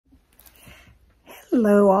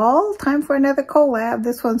Hello all, time for another collab.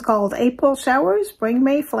 This one's called April Showers Bring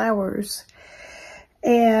May Flowers.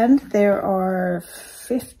 And there are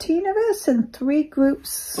 15 of us in 3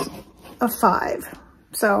 groups of 5.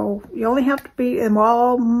 So you only have to be, and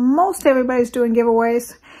while most everybody's doing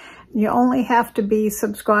giveaways, you only have to be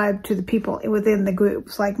subscribed to the people within the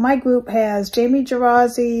groups. Like my group has Jamie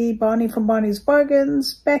Gerazi, Bonnie from Bonnie's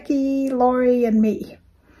Bargains, Becky, Lori, and me.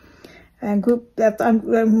 And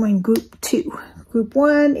I'm in group 2. Group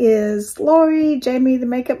 1 is Lori, Jamie the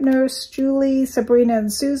makeup nurse, Julie, Sabrina,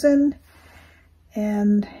 and Susan.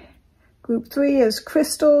 And group 3 is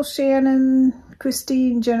Crystal, Shannon,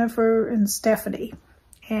 Christine, Jennifer, and Stephanie.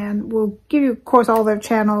 And we'll give you, of course, all their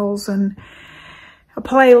channels and a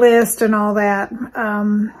playlist and all that.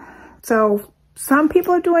 So some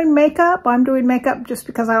people are doing makeup. I'm doing makeup just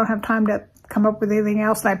because I don't have time to come up with anything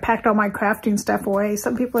else, and I packed all my crafting stuff away.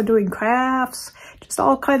 Some people are doing crafts, just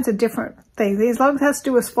all kinds of different things. As long as it has to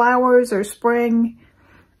do with flowers or spring,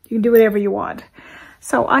 you can do whatever you want.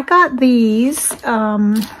 So I got these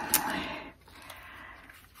in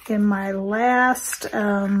my last,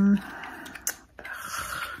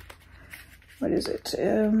 what is it?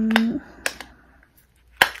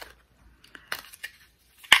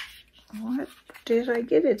 What did I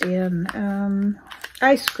get it in?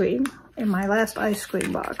 Ice cream, in my last ice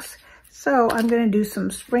cream box. So I'm going to do some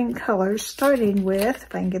spring colors, starting with,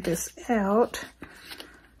 if I can get this out,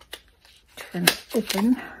 turn it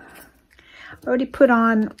open. I already put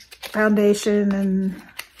on foundation and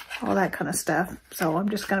all that kind of stuff, so I'm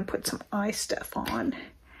just going to put some eye stuff on.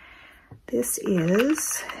 This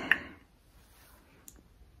is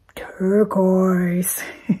turquoise.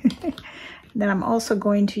 Then I'm also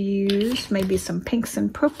going to use maybe some pinks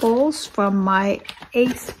and purples from my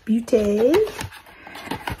Ace Beauty.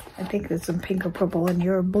 I think there's some pink or purple in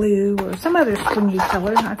your blue or some other springy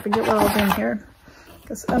color. I forget what all's in here.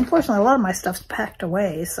 Because unfortunately a lot of my stuff's packed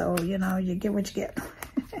away, so you know, you get what you get.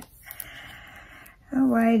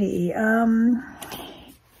 Alrighty.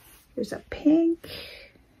 Here's a pink,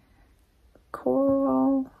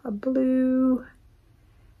 coral, a blue.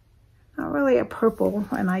 Not really a purple,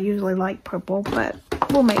 and I usually like purple, but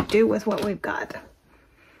we'll make do with what we've got.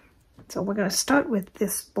 So we're going to start with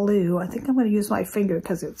this blue. I think I'm going to use my finger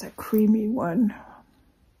because it's a creamy one.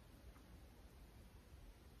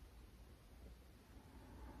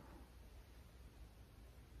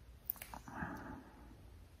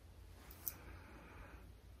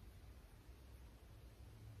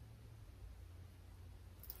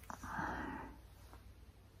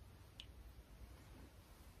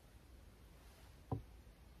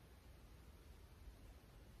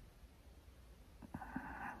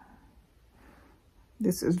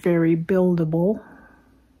 This is very buildable,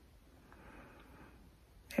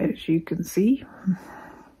 as you can see.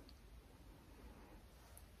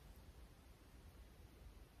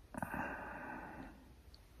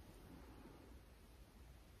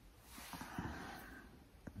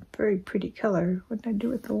 Very pretty color. What did I do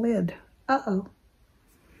with the lid? Uh-oh.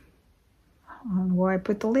 I don't know where I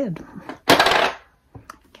put the lid.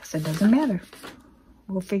 Guess it doesn't matter.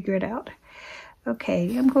 We'll figure it out.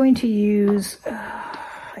 Okay, I'm going to use,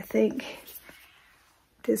 I think,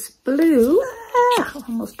 this blue.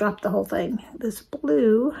 Almost dropped the whole thing. This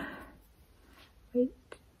blue right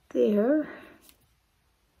there.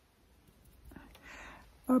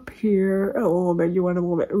 Up here. Oh, a little bit. You want a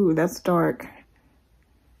little bit. Ooh, that's dark.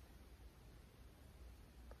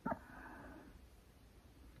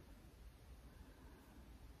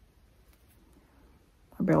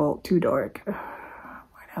 Maybe a little too dark.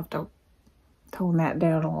 Might have to tone that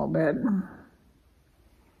down a little bit.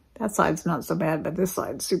 That side's not so bad, but this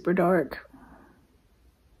side's super dark.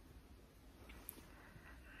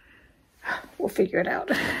 We'll figure it out.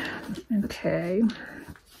 Okay.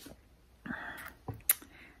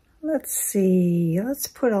 Let's see. Let's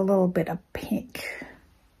put a little bit of pink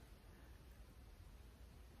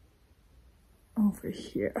over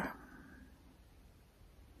here.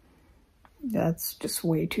 That's just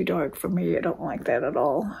way too dark for me. I don't like that at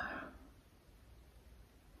all.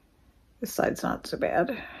 This side's not so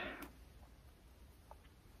bad.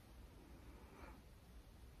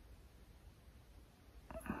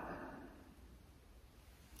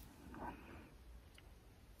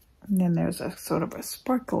 And then there's a sort of a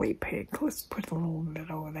sparkly pink. Let's put a little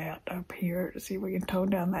bit over that up here to see if we can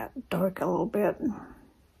tone down that dark a little bit.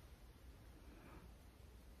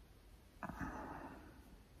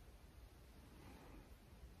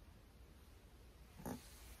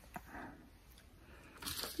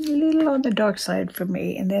 A little on the dark side for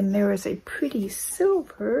me. And then there is a pretty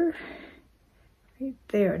silver right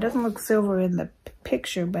there. It doesn't look silver in the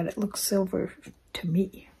picture, but it looks silver to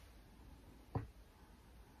me. I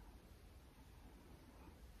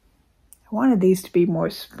wanted these to be more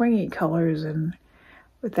springy colors, and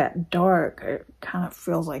with that dark, it kind of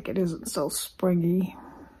feels like it isn't so springy.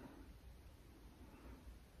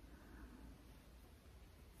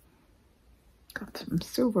 Got some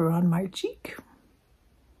silver on my cheek.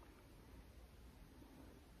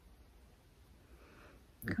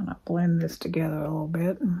 Kind of blend this together a little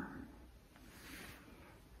bit.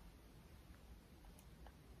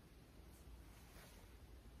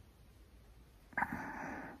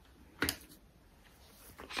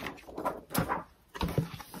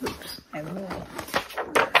 Oops, I will.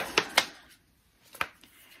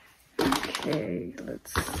 Okay,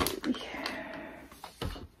 let's see.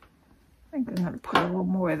 I think I'm going to put a little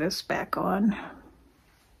more of this back on.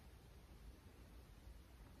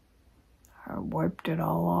 I wiped it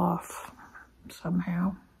all off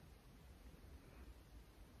somehow.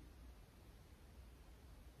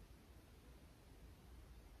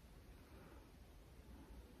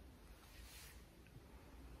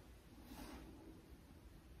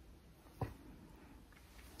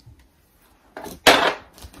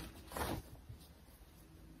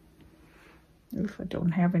 Oof, I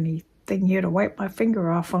don't have anything here to wipe my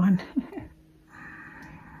finger off on.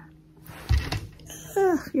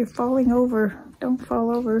 You're falling over. Don't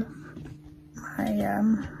fall over.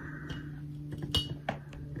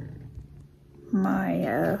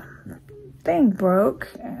 My thing broke,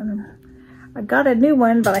 and I got a new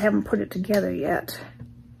one, but I haven't put it together yet.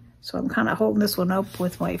 So I'm kind of holding this one up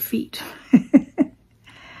with my feet.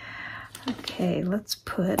 Okay, let's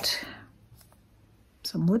put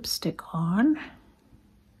some lipstick on.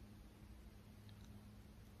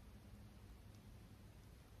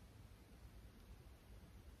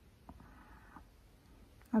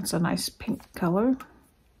 That's a nice pink color.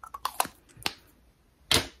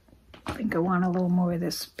 I think I want a little more of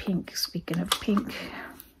this pink, speaking of pink.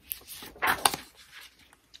 I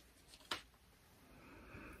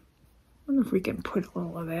wonder if we can put a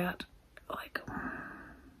little of that, like...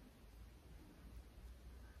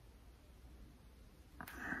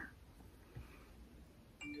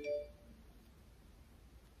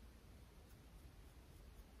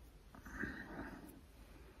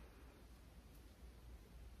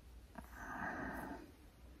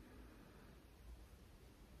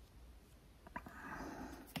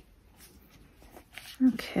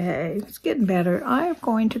 Okay, it's getting better. I'm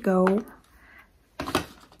going to go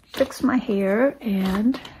fix my hair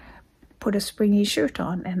and put a springy shirt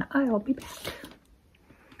on, and I'll be back.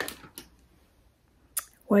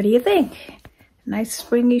 What do you think? Nice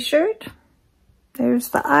springy shirt. There's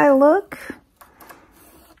the eye look.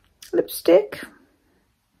 Lipstick.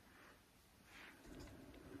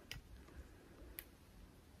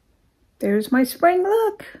 There's my spring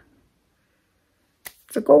look.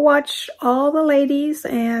 So go watch all the ladies,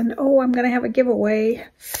 and oh, I'm going to have a giveaway.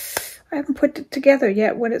 I haven't put it together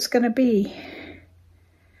yet what it's going to be.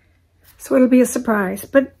 So it'll be a surprise.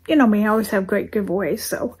 But you know me, I always have great giveaways.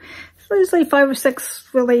 So it's usually 5 or 6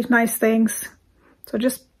 really nice things. So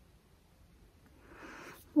just,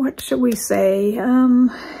 what should we say?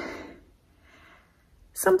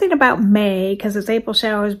 Something about May, because it's April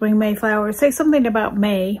showers, bring May flowers. Say something about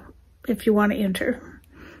May if you want to enter.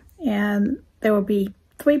 And there will be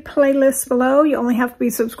 3 playlists below. You only have to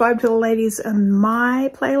be subscribed to the ladies in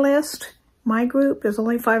my playlist, my group. There's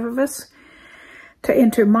only 5 of us to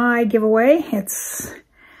enter my giveaway. It's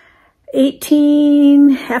 18,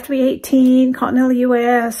 have to be 18, continental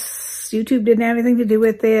US. YouTube didn't have anything to do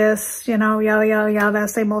with this, you know, yada, yada, yada,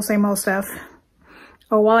 same old stuff.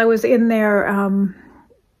 Oh, while I was in there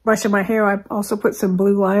brushing my hair, I also put some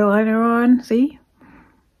blue eyeliner on, see?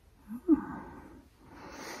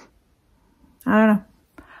 I don't know.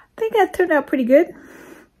 I think that turned out pretty good.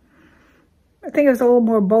 I think it was a little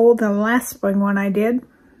more bold than the last spring one I did,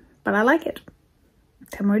 but I like it.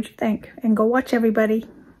 Tell me what you think. And go watch everybody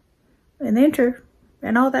and enter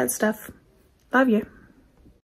and all that stuff. Love you.